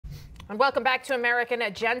And welcome back to American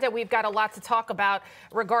Agenda. We've got a lot to talk about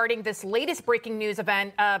regarding this latest breaking news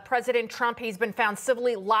event. President Trump, he's been found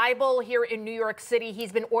civilly liable here in New York City.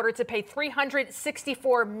 He's been ordered to pay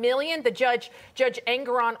 $364 million. The Judge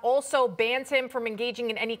Engoron also bans him from engaging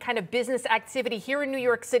in any kind of business activity here in New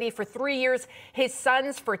York City for 3 years. His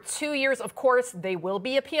sons for 2 years. Of course, they will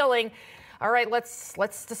be appealing. All right,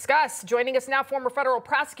 let's discuss. Joining us now, former federal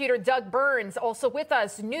prosecutor Doug Burns. Also with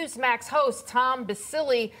us, Newsmax host Tom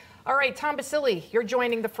Basile. All right, Tom Basile, you're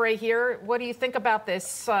joining the fray here. What do you think about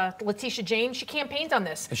this? Letitia James, she campaigned on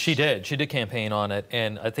this. She did campaign on it,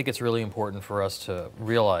 and I think it's really important for us to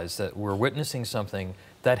realize that we're witnessing something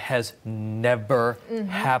that has never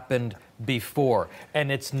happened before.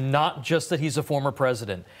 And it's not just that he's a former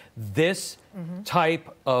president. This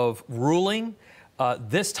type of ruling,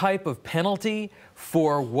 this type of penalty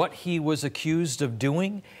for what he was accused of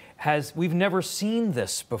doing, we've never seen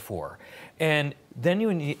this before. And then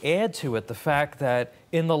you add to it the fact that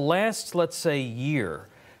in the last, let's say, year,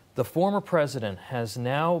 the former president is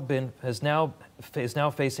now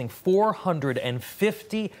facing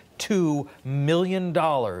 $452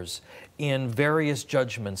 million in various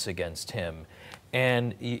judgments against him.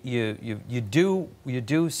 And you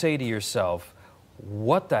do say to yourself,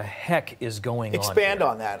 what the heck is going on? Expand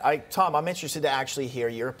on that. Tom, I'm interested to actually hear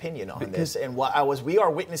your opinion on this. And we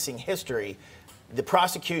are witnessing history, the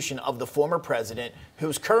prosecution of the former president,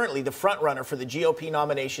 who's currently the front runner for the GOP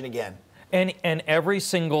nomination again. And every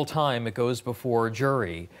single time it goes before a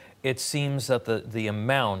jury, it seems that the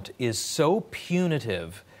amount is so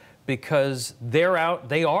punitive because they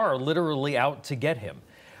are literally out to get him.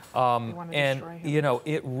 And you know,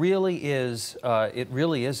 it really is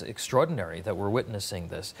extraordinary that we're witnessing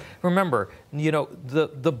this. Remember, you know,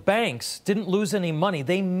 the banks didn't lose any money.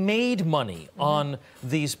 They made money on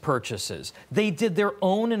these purchases. They did their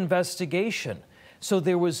own investigation. So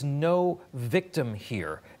there was no victim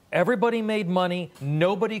here. Everybody made money.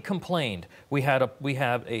 Nobody complained. We have a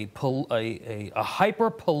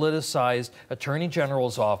hyper-politicized Attorney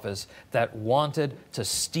General's office that wanted to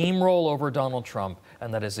steamroll over Donald Trump,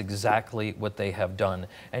 and that is exactly what they have done.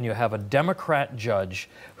 And you have a Democrat judge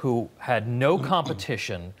who had no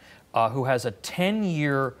competition, who has a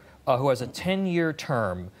 10-year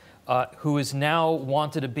term, who is now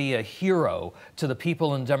wanted to be a hero to the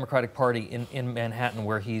people in the Democratic Party in Manhattan,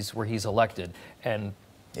 where he's elected. And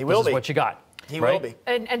he will be. What you got. He will be.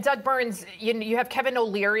 And Doug Burns, you have Kevin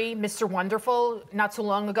O'Leary, Mr. Wonderful, not too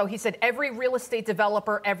long ago. He said every real estate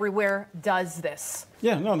developer everywhere does this.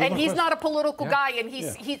 Yeah, no, and he's not a political guy. And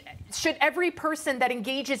should every person that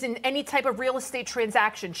engages in any type of real estate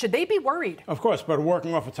transaction, should they be worried? Of course, but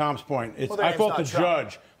working off of Tom's point, I fault the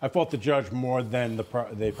judge more than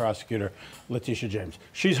the prosecutor, Letitia James.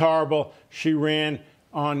 She's horrible. She ran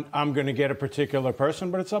on, I'm going to get a particular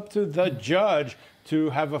person, but it's up to the judge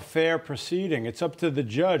to have a fair proceeding. It's up to the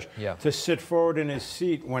judge to sit forward in his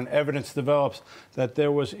seat when evidence develops that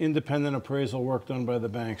there was independent appraisal work done by the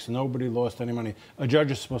banks. Nobody lost any money. A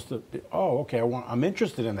judge is supposed to, I'm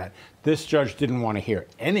interested in that. This judge didn't want to hear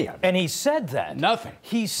any of it. And he said that. Nothing.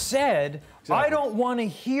 He said, I don't want to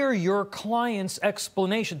hear your client's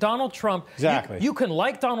explanation. Donald Trump, you can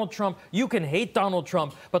like Donald Trump, you can hate Donald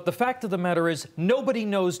Trump, but the fact of the matter is nobody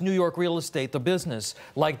knows New York real estate, the business,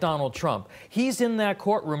 like Donald Trump. He's in that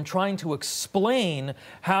courtroom trying to explain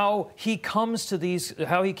how he came to these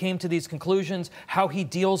conclusions, how he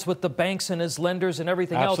deals with the banks and his lenders and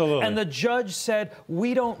everything else. And the judge said,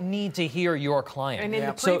 we don't need to hear your client. And in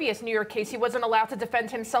the previous New York case, he wasn't allowed to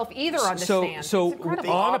defend himself either on the stand. So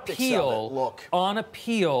on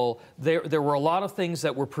appeal, there were a lot of things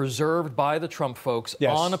that were preserved by the Trump folks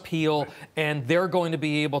on appeal, and they're going to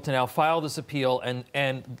be able to now file this appeal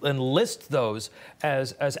and list those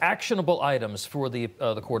as actionable items for the Court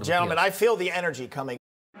of Appeals. Gentlemen, I feel the energy coming.